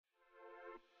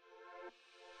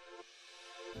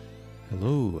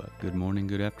Hello, good morning,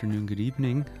 good afternoon, good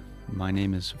evening. My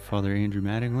name is Father Andrew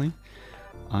Mattingly.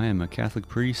 I am a Catholic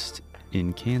priest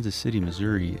in Kansas City,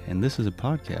 Missouri, and this is a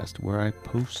podcast where I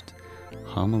post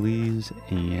homilies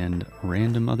and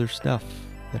random other stuff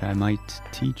that I might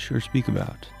teach or speak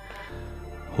about.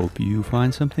 Hope you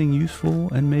find something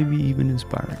useful and maybe even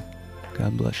inspiring.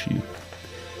 God bless you.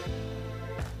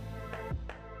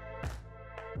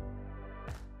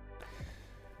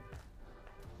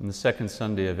 On the second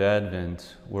Sunday of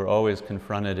Advent, we're always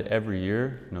confronted every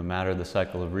year, no matter the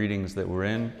cycle of readings that we're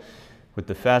in, with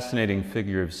the fascinating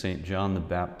figure of St. John the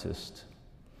Baptist.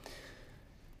 So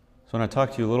I want to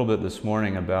talk to you a little bit this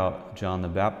morning about John the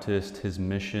Baptist, his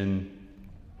mission,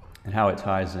 and how it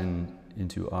ties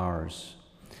into ours.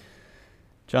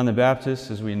 John the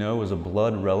Baptist, as we know, was a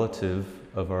blood relative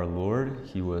of our Lord.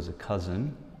 He was a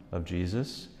cousin of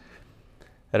Jesus.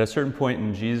 At a certain point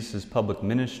in Jesus' public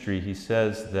ministry, he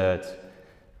says that,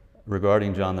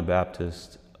 regarding John the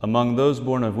Baptist, among those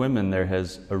born of women there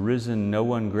has arisen no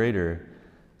one greater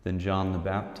than John the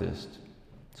Baptist.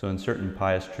 So in certain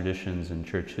pious traditions in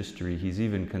church history, he's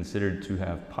even considered to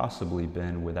have possibly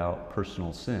been without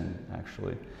personal sin,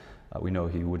 actually. We know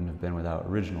he wouldn't have been without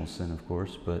original sin, of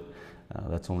course, but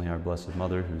that's only our Blessed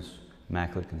Mother, whose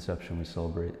Immaculate Conception we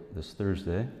celebrate this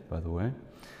Thursday, by the way.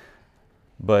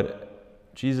 But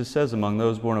Jesus says, among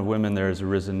those born of women, there has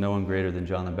arisen no one greater than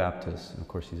John the Baptist. And of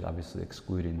course, he's obviously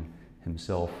excluding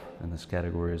himself in this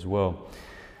category as well.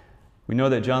 We know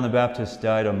that John the Baptist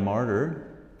died a martyr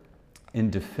in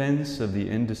defense of the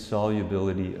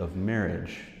indissolubility of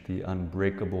marriage, the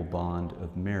unbreakable bond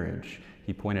of marriage.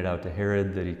 He pointed out to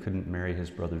Herod that he couldn't marry his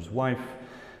brother's wife.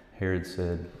 Herod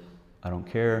said, I don't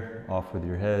care, off with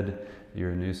your head,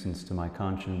 you're a nuisance to my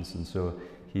conscience. And so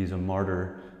he's a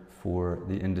martyr for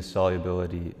the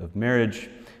indissolubility of marriage.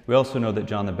 We also know that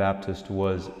John the Baptist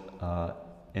was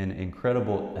an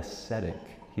incredible ascetic.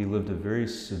 He lived a very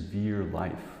severe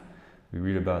life. We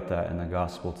read about that in the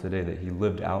gospel today, that he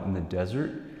lived out in the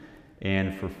desert,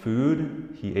 and for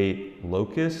food he ate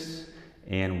locusts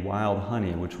and wild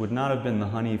honey, which would not have been the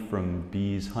honey from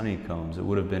bees' honeycombs. It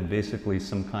would have been basically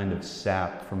some kind of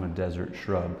sap from a desert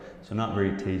shrub, so not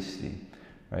very tasty.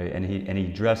 Right? And he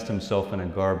dressed himself in a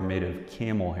garb made of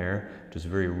camel hair, which is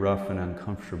very rough and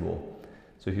uncomfortable.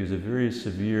 So he was a very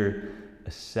severe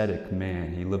ascetic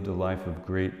man. He lived a life of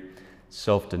great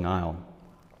self-denial.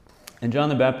 And John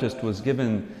the Baptist was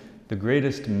given the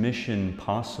greatest mission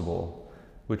possible,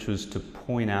 which was to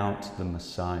point out the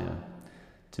Messiah,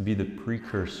 to be the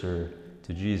precursor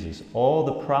to Jesus. All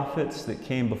the prophets that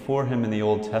came before him in the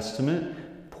Old Testament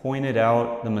pointed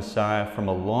out the Messiah from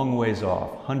a long ways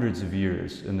off, hundreds of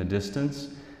years in the distance.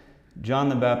 John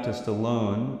the Baptist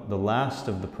alone, the last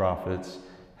of the prophets,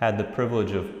 had the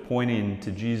privilege of pointing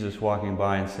to Jesus walking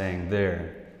by and saying,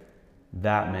 there,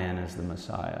 that man is the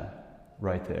Messiah,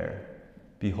 right there.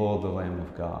 Behold the Lamb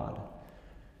of God.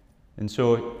 And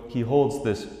so he holds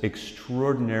this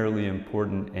extraordinarily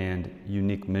important and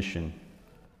unique mission.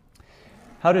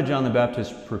 How did John the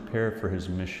Baptist prepare for his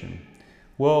mission?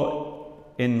 Well,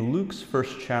 in Luke's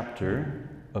first chapter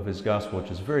of his gospel, which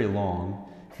is very long,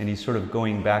 and he's sort of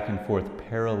going back and forth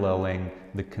paralleling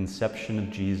the conception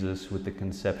of Jesus with the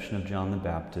conception of John the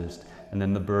Baptist, and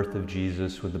then the birth of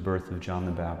Jesus with the birth of John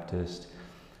the Baptist.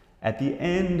 At the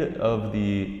end of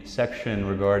the section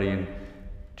regarding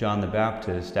John the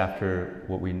Baptist, after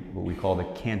what we call the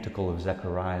Canticle of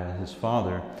Zechariah, his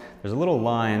father, there's a little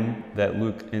line that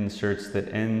Luke inserts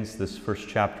that ends this first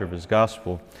chapter of his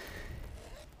gospel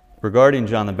regarding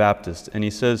John the Baptist. And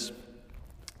he says,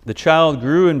 the child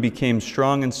grew and became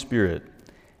strong in spirit,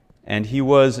 and he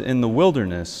was in the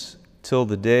wilderness till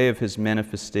the day of his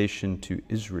manifestation to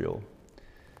Israel.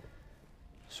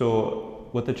 So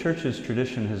what the church's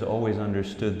tradition has always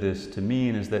understood this to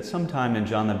mean is that sometime in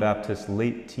John the Baptist's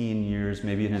late teen years,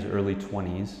 maybe in his early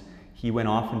 20s, he went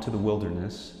off into the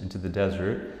wilderness, into the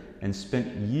desert, and spent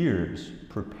years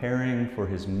preparing for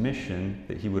his mission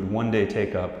that he would one day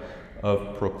take up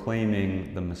of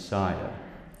proclaiming the Messiah.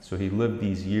 So he lived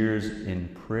these years in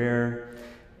prayer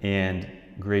and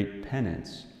great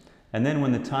penance. And then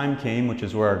when the time came, which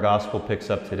is where our gospel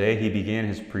picks up today, he began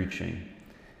his preaching.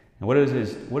 And what did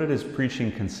his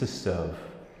preaching consist of?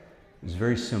 It was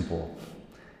very simple.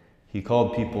 He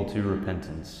called people to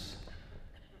repentance.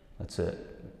 That's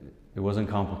it. It wasn't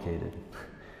complicated.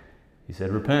 He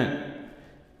said, repent.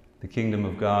 The kingdom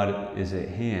of God is at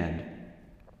hand.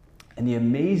 And the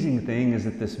amazing thing is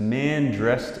that this man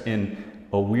dressed in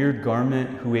a weird garment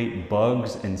who ate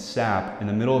bugs and sap in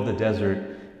the middle of the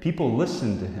desert, people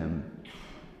listened to him.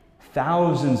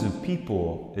 Thousands of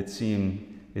people, it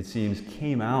seems,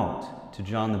 came out to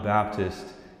John the Baptist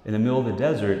in the middle of the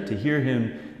desert, to hear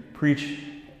him preach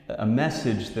a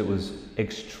message that was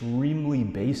extremely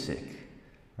basic,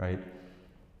 right?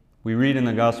 We read in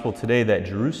the gospel today that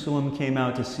Jerusalem came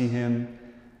out to see him,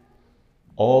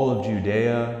 all of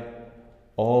Judea,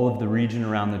 all of the region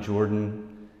around the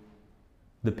Jordan.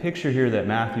 The picture here that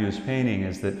Matthew is painting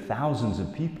is that thousands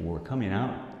of people were coming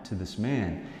out to this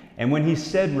man. And when he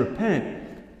said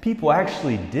repent, people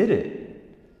actually did it.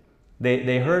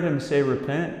 They heard him say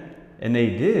repent, and they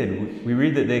did. We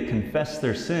read that they confessed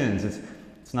their sins.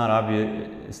 It's not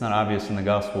obvious in the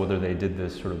gospel whether they did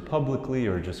this sort of publicly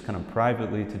or just kind of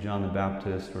privately to John the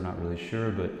Baptist. We're not really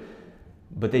sure,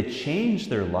 but they changed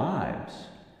their lives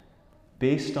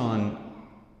based on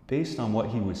what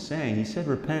he was saying. He said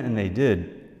repent, and they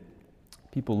did.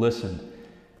 People listened.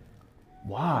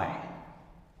 Why?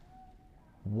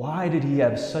 Why did he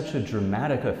have such a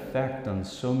dramatic effect on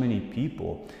so many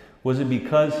people? Was it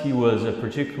because he was a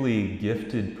particularly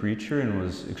gifted preacher and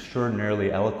was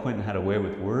extraordinarily eloquent and had a way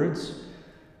with words?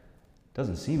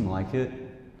 Doesn't seem like it.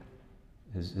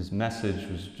 His message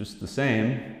was just the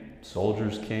same.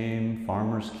 Soldiers came,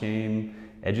 farmers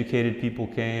came, educated people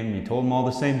came. He told them all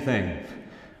the same thing.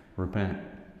 Repent,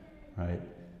 right?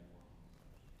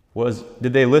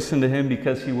 Did they listen to him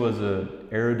because he was an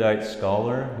erudite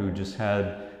scholar who just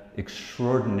had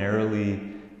extraordinarily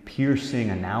piercing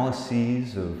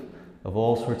analyses of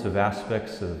all sorts of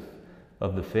aspects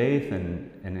of the faith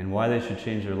and why they should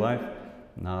change their life?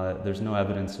 No, there's no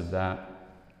evidence of that.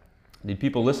 Did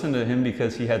people listen to him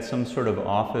because he had some sort of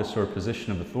office or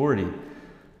position of authority?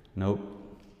 Nope.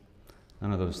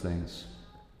 None of those things.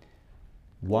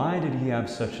 Why did he have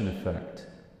such an effect?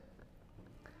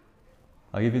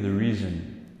 I'll give you the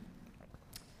reason.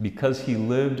 Because he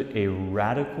lived a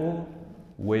radical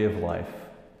way of life.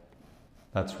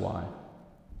 That's why.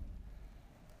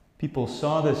 People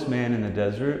saw this man in the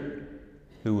desert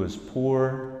who was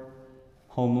poor,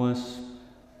 homeless,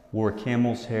 wore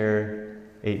camel's hair,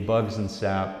 ate bugs and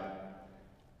sap,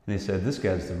 and they said, this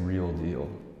guy's the real deal.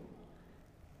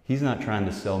 He's not trying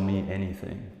to sell me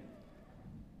anything.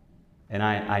 And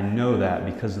I know that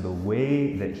because of the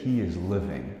way that he is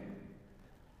living.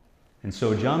 And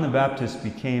so John the Baptist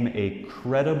became a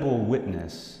credible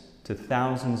witness to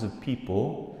thousands of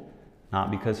people,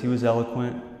 not because he was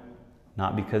eloquent,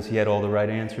 not because he had all the right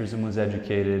answers and was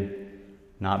educated,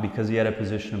 not because he had a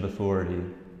position of authority,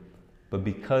 but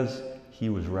because he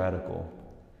was radical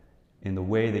in the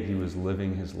way that he was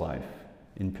living his life.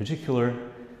 In particular,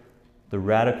 the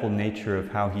radical nature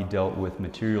of how he dealt with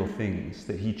material things,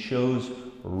 that he chose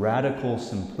radical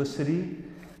simplicity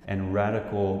and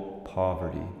radical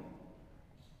poverty.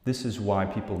 This is why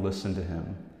people listened to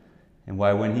him, and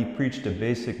why when he preached a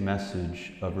basic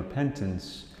message of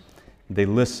repentance, they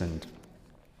listened.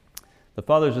 The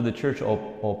fathers of the church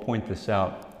all point this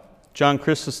out. John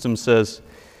Chrysostom says,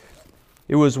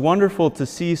 "It was wonderful to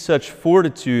see such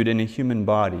fortitude in a human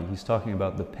body." He's talking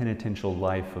about the penitential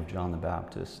life of John the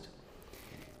Baptist.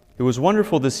 "It was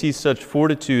wonderful to see such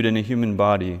fortitude in a human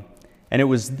body, and it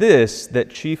was this that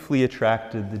chiefly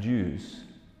attracted the Jews.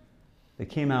 They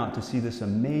came out to see this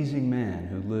amazing man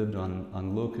who lived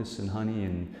on locusts and honey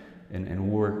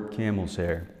and wore camel's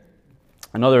hair."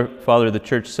 Another father of the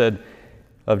church said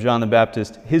of John the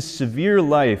Baptist, "His severe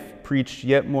life preached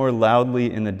yet more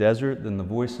loudly in the desert than the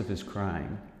voice of his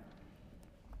crying."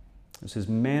 It was his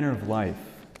manner of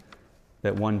life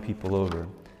that won people over.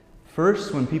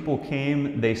 First, when people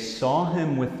came, they saw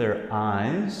him with their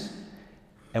eyes,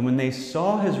 and when they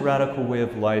saw his radical way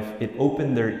of life, it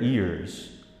opened their ears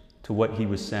to what he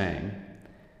was saying.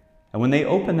 And when they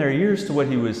opened their ears to what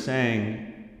he was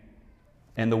saying,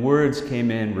 and the words came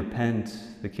in, "Repent,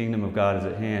 the kingdom of God is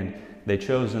at hand," they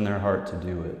chose in their heart to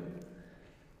do it.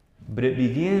 But it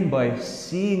began by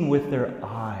seeing with their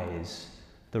eyes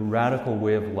the radical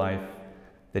way of life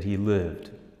that he lived.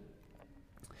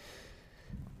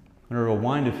 I'm going to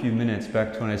rewind a few minutes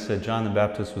back to when I said John the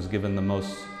Baptist was given the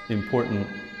most important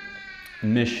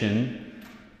mission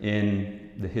in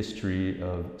the history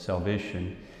of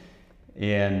salvation.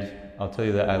 And I'll tell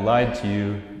you that I lied to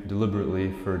you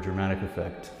deliberately for dramatic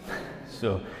effect.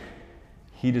 So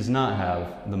he does not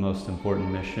have the most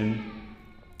important mission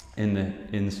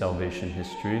in salvation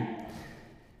history.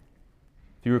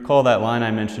 If you recall that line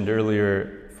I mentioned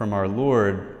earlier from our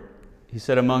Lord, he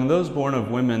said, "Among those born of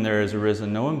women there has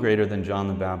arisen no one greater than John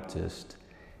the Baptist.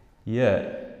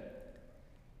 Yet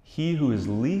he who is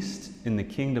least in the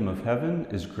kingdom of heaven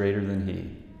is greater than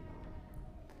he."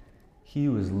 He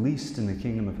who is least in the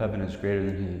kingdom of heaven is greater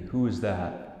than he. Who is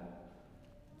that?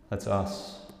 That's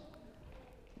us.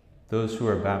 Those who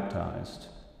are baptized.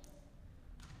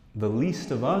 the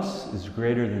least of us is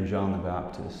greater than John the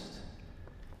Baptist.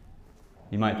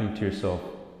 You might think to yourself,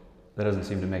 that doesn't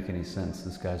seem to make any sense.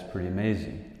 This guy's pretty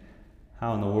amazing.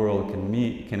 How in the world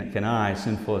can I,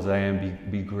 sinful as I am,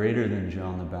 be greater than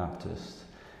John the Baptist?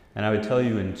 And I would tell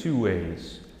you in two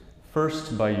ways.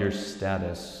 First, by your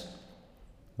status.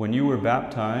 When you were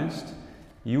baptized,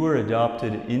 you were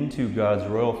adopted into God's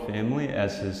royal family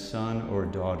as his son or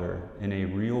daughter in a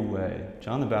real way.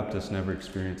 John the Baptist never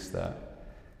experienced that.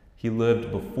 He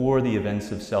lived before the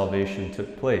events of salvation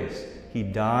took place. He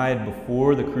died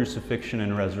before the crucifixion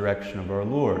and resurrection of our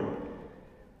Lord.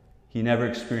 He never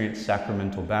experienced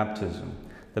sacramental baptism.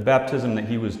 The baptism that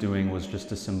he was doing was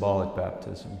just a symbolic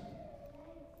baptism.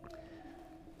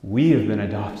 We have been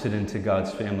adopted into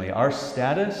God's family. Our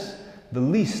status, the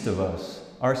least of us,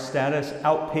 our status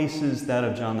outpaces that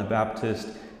of John the Baptist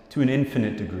to an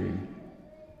infinite degree.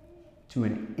 To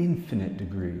an infinite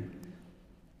degree.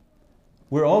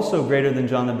 We're also greater than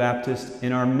John the Baptist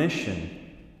in our mission.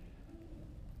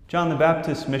 John the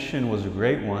Baptist's mission was a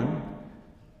great one,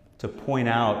 to point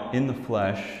out in the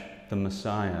flesh the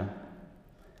Messiah.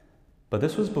 But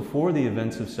this was before the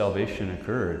events of salvation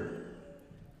occurred.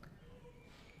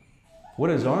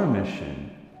 What is our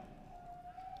mission?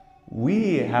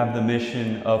 We have the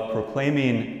mission of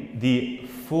proclaiming the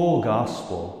full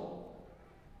gospel,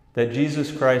 that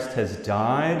Jesus Christ has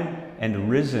died and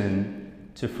risen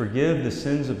to forgive the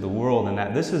sins of the world, and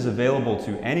that this is available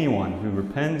to anyone who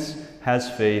repents, has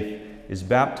faith, is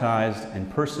baptized, and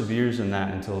perseveres in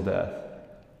that until death.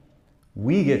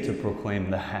 We get to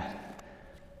proclaim that.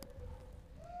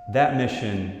 That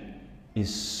mission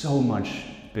is so much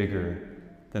bigger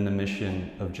than the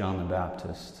mission of John the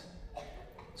Baptist.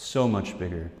 So much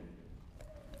bigger.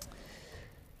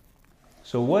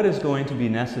 So what is going to be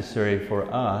necessary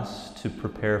for us to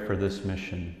prepare for this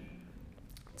mission?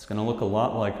 It's going to look a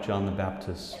lot like John the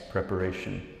Baptist's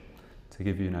preparation, to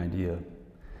give you an idea.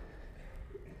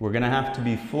 We're going to have to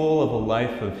be full of a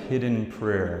life of hidden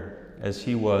prayer, as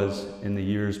he was in the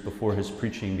years before his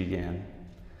preaching began.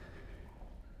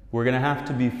 We're going to have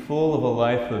to be full of a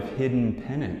life of hidden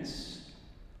penance,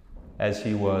 as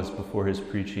he was before his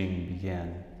preaching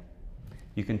began.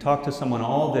 You can talk to someone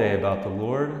all day about the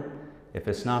Lord. If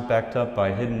it's not backed up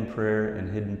by hidden prayer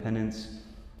and hidden penance,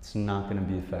 it's not going to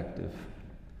be effective.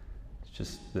 It's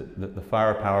just the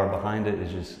firepower behind it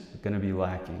is just going to be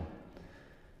lacking.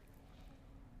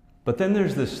 But then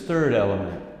there's this third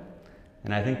element,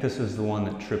 and I think this is the one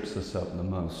that trips us up the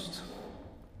most.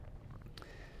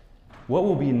 What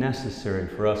will be necessary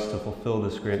for us to fulfill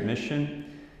this great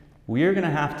mission? We are going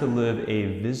to have to live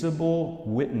a visible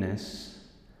witness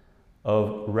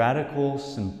of radical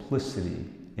simplicity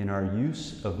in our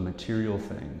use of material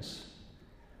things.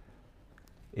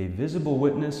 A visible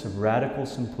witness of radical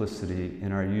simplicity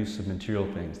in our use of material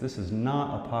things. This is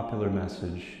not a popular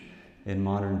message in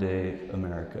modern day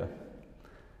America.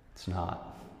 It's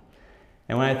not.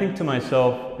 And when I think to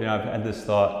myself, I've had this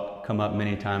thought come up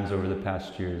many times over the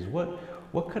past years,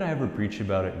 what could I ever preach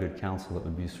about at Good Counsel that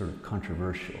would be sort of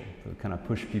controversial, that would kind of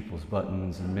push people's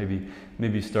buttons and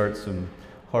maybe start some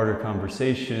harder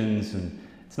conversations? And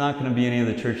it's not going to be any of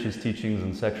the church's teachings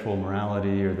on sexual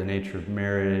morality or the nature of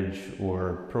marriage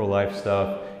or pro-life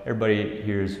stuff. Everybody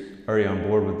here is already on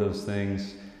board with those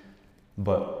things.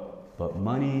 But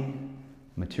money,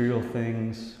 material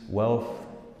things, wealth,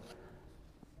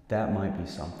 that might be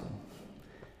something.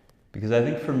 Because I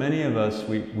think for many of us,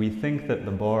 we think that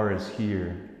the bar is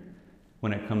here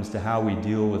when it comes to how we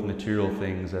deal with material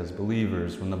things as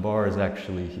believers, when the bar is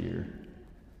actually here.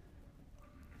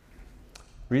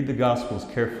 Read the Gospels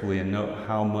carefully and note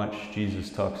how much Jesus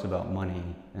talks about money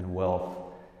and wealth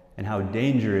and how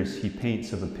dangerous he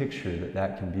paints of a picture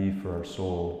that can be for our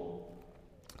soul.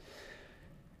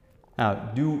 Now,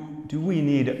 do we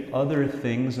need other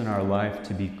things in our life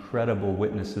to be credible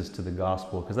witnesses to the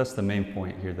gospel? Because that's the main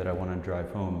point here that I want to drive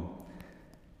home.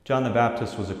 John the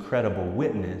Baptist was a credible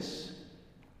witness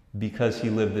because he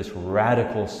lived this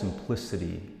radical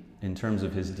simplicity in terms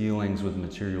of his dealings with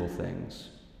material things.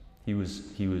 He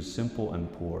was simple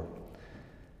and poor,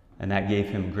 and that gave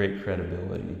him great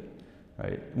credibility.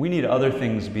 Right? We need other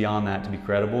things beyond that to be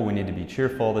credible. We need to be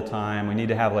cheerful all the time. We need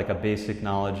to have like a basic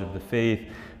knowledge of the faith.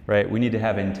 Right? We need to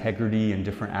have integrity in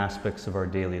different aspects of our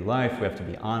daily life. We have to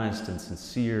be honest and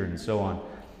sincere and so on.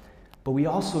 But we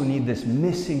also need this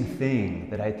missing thing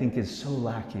that I think is so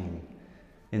lacking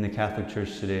in the Catholic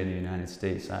Church today in the United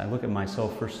States. I look at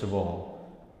myself first of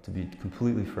all, to be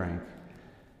completely frank,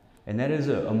 and that is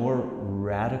a more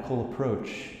radical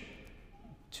approach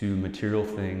to material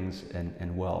things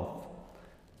and wealth.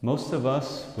 Most of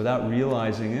us, without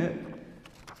realizing it,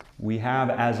 we have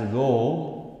as a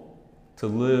goal to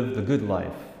live the good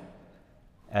life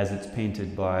as it's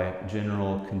painted by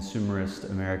general consumerist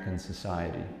American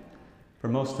society. For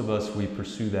most of us, we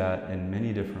pursue that in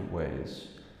many different ways.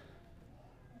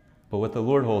 But what the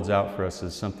Lord holds out for us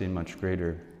is something much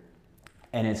greater.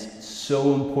 And it's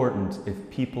so important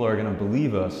if people are going to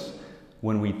believe us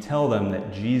when we tell them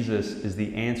that Jesus is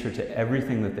the answer to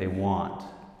everything that they want.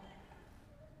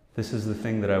 This is the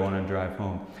thing that I want to drive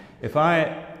home. If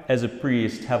I, as a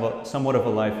priest, have somewhat of a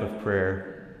life of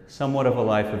prayer, somewhat of a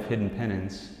life of hidden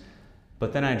penance,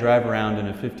 but then I drive around in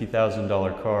a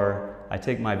 $50,000 car, I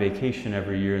take my vacation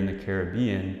every year in the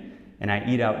Caribbean, and I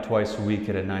eat out twice a week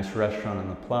at a nice restaurant in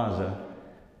the plaza,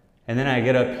 and then I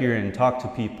get up here and talk to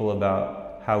people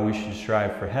about how we should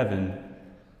strive for heaven,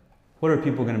 what are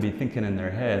people going to be thinking in their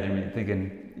head? They're going to be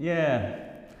thinking, yeah,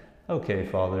 okay,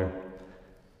 Father,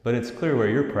 but it's clear where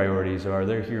your priorities are.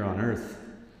 They're here on earth.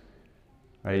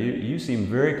 Right? You seem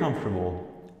very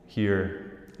comfortable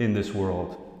here in this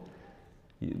world.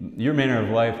 Your manner of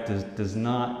life does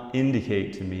not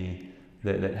indicate to me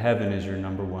that heaven is your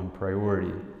number one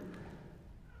priority.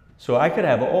 So I could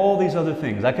have all these other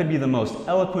things. I could be the most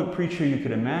eloquent preacher you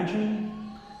could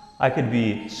imagine. I could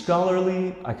be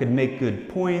scholarly. I could make good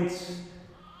points.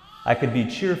 I could be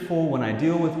cheerful when I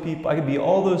deal with people. I could be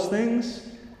all those things.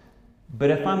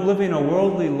 But if I'm living a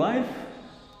worldly life,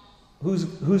 who's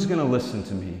going to listen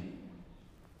to me?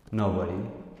 Nobody.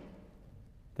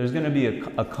 There's going to be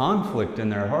a conflict in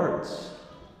their hearts.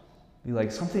 Be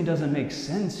like, something doesn't make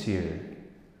sense here.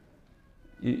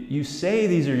 You say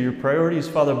these are your priorities,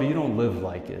 Father, but you don't live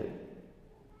like it.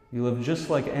 You live just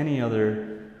like any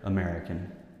other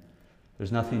American.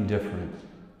 There's nothing different.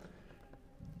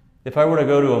 If I were to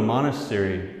go to a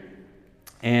monastery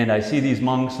and I see these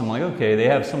monks, I'm like, okay, they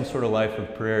have some sort of life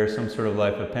of prayer, some sort of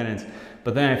life of penance,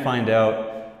 but then I find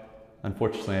out,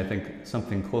 unfortunately, I think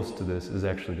something close to this is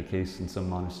actually the case in some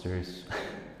monasteries,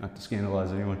 not to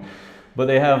scandalize anyone, but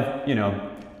they have,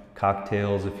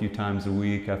 cocktails a few times a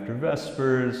week after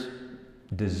Vespers,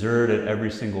 dessert at every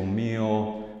single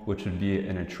meal, which would be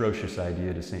an atrocious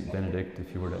idea to St. Benedict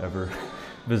if you were to ever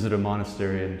visit a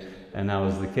monastery, and that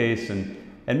was the case.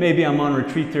 And maybe I'm on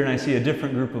retreat there and I see a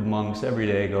different group of monks every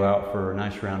day go out for a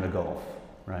nice round of golf,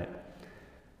 right?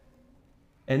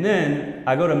 And then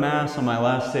I go to Mass on my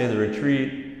last day of the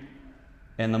retreat,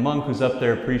 and the monk who's up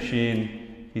there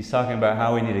preaching, he's talking about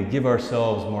how we need to give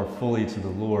ourselves more fully to the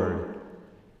Lord.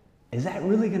 Is that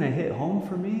really going to hit home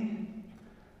for me?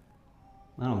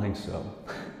 I don't think so.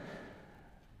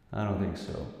 I don't think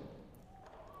so.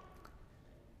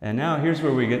 And now here's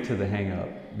where we get to the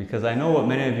hang-up, because I know what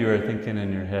many of you are thinking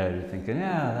in your head. You're thinking,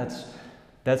 yeah,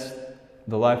 that's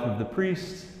the life of the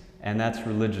priest, and that's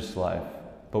religious life.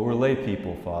 But we're lay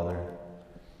people, Father.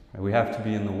 We have to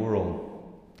be in the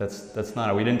world. That's not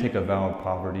it. We didn't take a vow of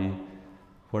poverty.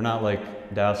 We're not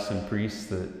like diocesan priests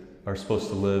that are supposed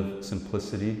to live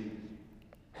simplicity.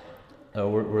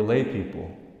 We're lay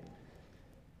people.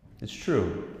 It's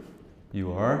true.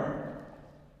 You are.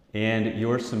 And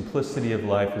your simplicity of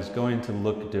life is going to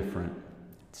look different.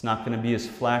 It's not going to be as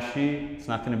flashy. It's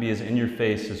not going to be as in your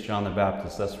face as John the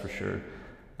Baptist, that's for sure.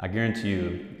 I guarantee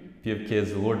you, if you have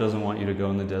kids, the Lord doesn't want you to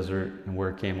go in the desert and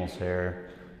wear camel's hair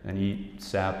and eat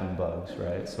sap and bugs,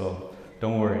 right? So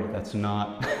don't worry, that's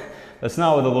not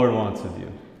what the Lord wants of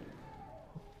you.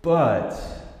 But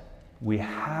we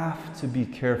have to be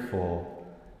careful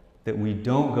that we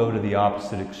don't go to the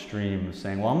opposite extreme of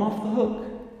saying, well, I'm off the hook.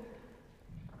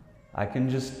 I can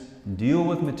just deal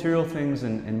with material things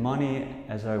and money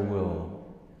as I will.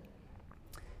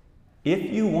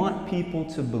 If you want people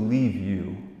to believe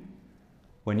you,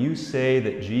 when you say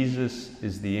that Jesus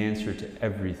is the answer to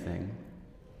everything,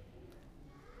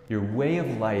 your way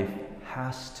of life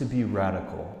has to be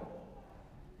radical.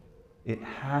 It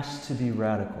has to be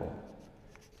radical.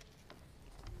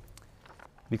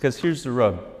 Because here's the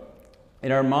rub.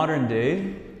 In our modern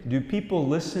day, do people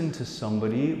listen to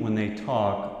somebody when they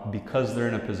talk because they're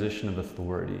in a position of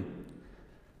authority?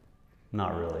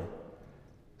 Not really.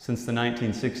 Since the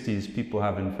 1960s, people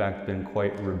have in fact been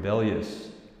quite rebellious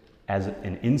as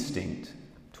an instinct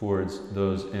towards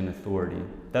those in authority.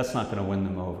 That's not going to win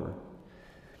them over.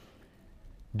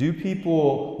 Do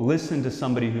people listen to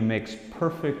somebody who makes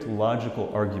perfect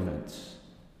logical arguments?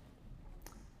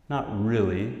 Not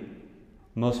really.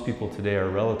 Most people today are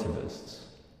relativists.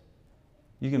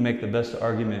 You can make the best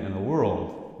argument in the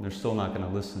world, they're still not going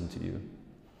to listen to you.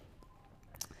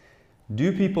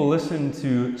 Do people listen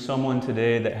to someone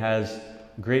today that has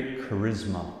great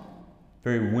charisma,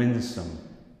 very winsome?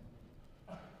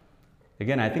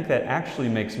 Again, I think that actually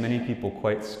makes many people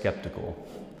quite skeptical.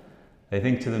 They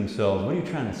think to themselves, what are you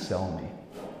trying to sell me?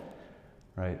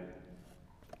 Right?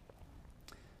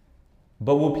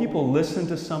 But will people listen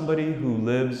to somebody who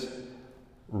lives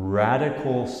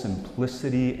radical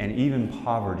simplicity and even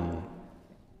poverty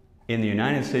in the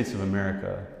United States of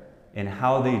America in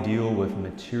how they deal with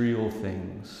material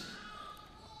things?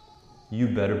 You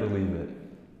better believe it.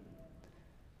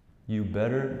 You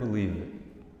better believe it.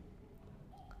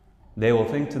 They will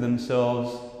think to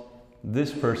themselves,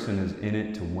 this person is in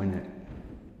it to win it.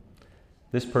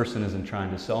 This person isn't trying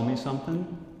to sell me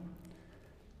something.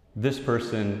 This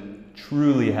person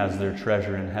truly has their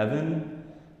treasure in heaven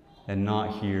and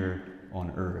not here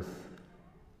on earth.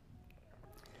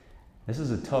 This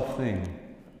is a tough thing.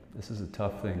 This is a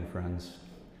tough thing, friends.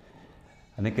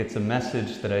 I think it's a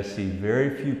message that I see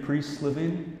very few priests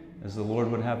living as the Lord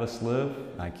would have us live.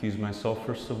 I accuse myself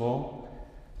first of all.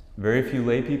 Very few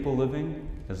lay people living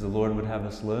as the Lord would have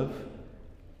us live.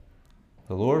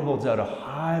 The Lord holds out a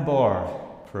high bar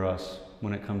for us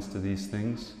when it comes to these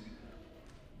things.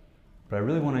 But I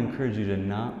really want to encourage you to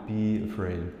not be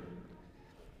afraid.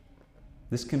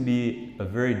 This can be a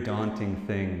very daunting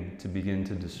thing to begin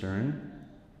to discern,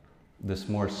 this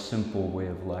more simple way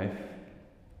of life,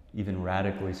 even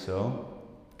radically so.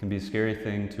 It can be a scary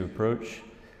thing to approach,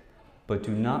 but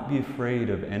do not be afraid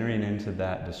of entering into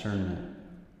that discernment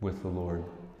with the Lord.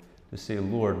 To say,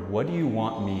 Lord, what do you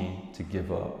want me to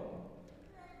give up?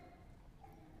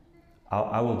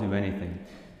 I will do anything.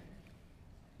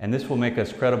 And this will make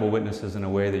us credible witnesses in a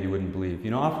way that you wouldn't believe.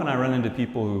 You know, often I run into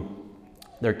people who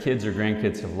their kids or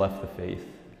grandkids have left the faith.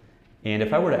 And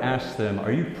if I were to ask them,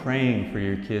 are you praying for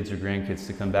your kids or grandkids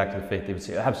to come back to the faith? They would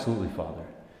say, absolutely, Father.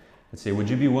 I'd say, would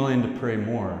you be willing to pray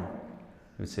more?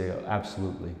 They would say, oh,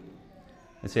 absolutely.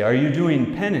 I'd say, are you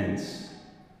doing penance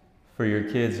for your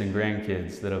kids and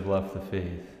grandkids that have left the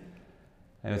faith?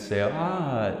 I would say,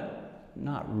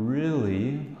 not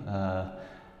really.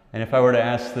 And if I were to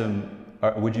ask them,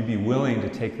 would you be willing to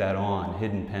take that on,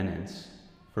 hidden penance,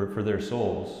 for their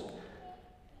souls?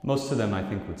 Most of them, I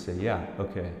think, would say, yeah,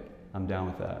 okay, I'm down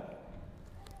with that.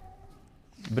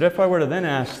 But if I were to then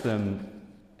ask them,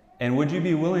 and would you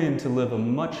be willing to live a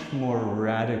much more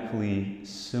radically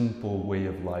simple way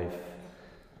of life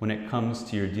when it comes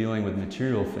to your dealing with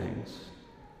material things,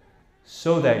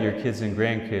 so that your kids and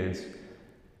grandkids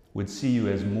would see you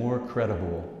as more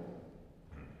credible?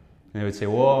 And they would say,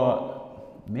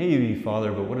 well, maybe,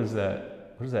 Father, but what does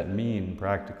that mean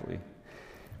practically?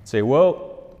 I'd say, well,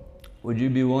 would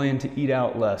you be willing to eat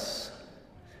out less?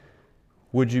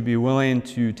 Would you be willing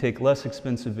to take less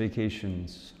expensive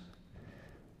vacations?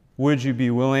 Would you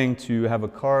be willing to have a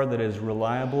car that is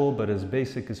reliable but as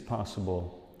basic as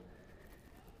possible?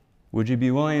 Would you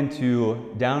be willing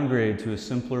to downgrade to a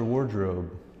simpler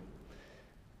wardrobe?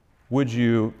 Would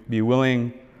you be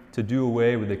willing to do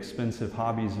away with expensive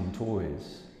hobbies and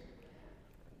toys?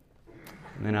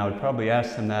 And then I would probably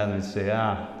ask them that and they'd say,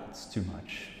 it's too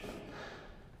much.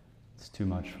 It's too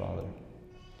much, Father.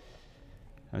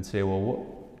 I'd say,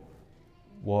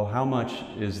 well, how much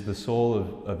is the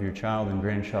soul of your child and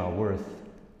grandchild worth?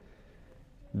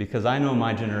 Because I know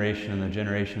my generation and the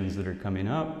generations that are coming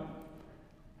up,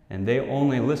 and they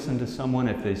only listen to someone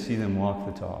if they see them walk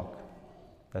the talk.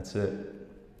 That's it.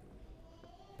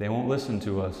 They won't listen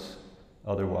to us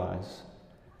otherwise.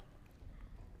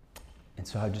 And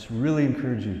so I just really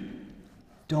encourage you,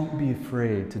 don't be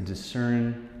afraid to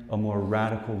discern a more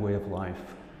radical way of life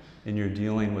in your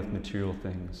dealing with material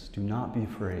things. Do not be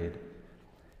afraid.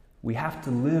 We have to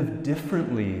live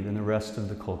differently than the rest of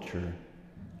the culture.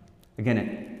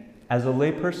 Again, as a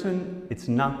layperson, it's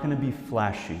not going to be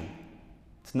flashy.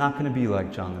 It's not going to be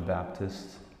like John the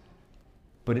Baptist,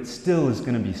 but it still is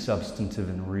going to be substantive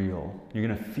and real. You're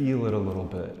going to feel it a little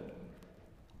bit.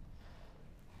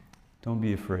 Don't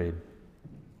be afraid.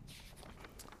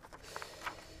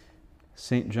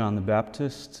 St. John the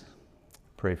Baptist,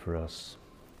 pray for us.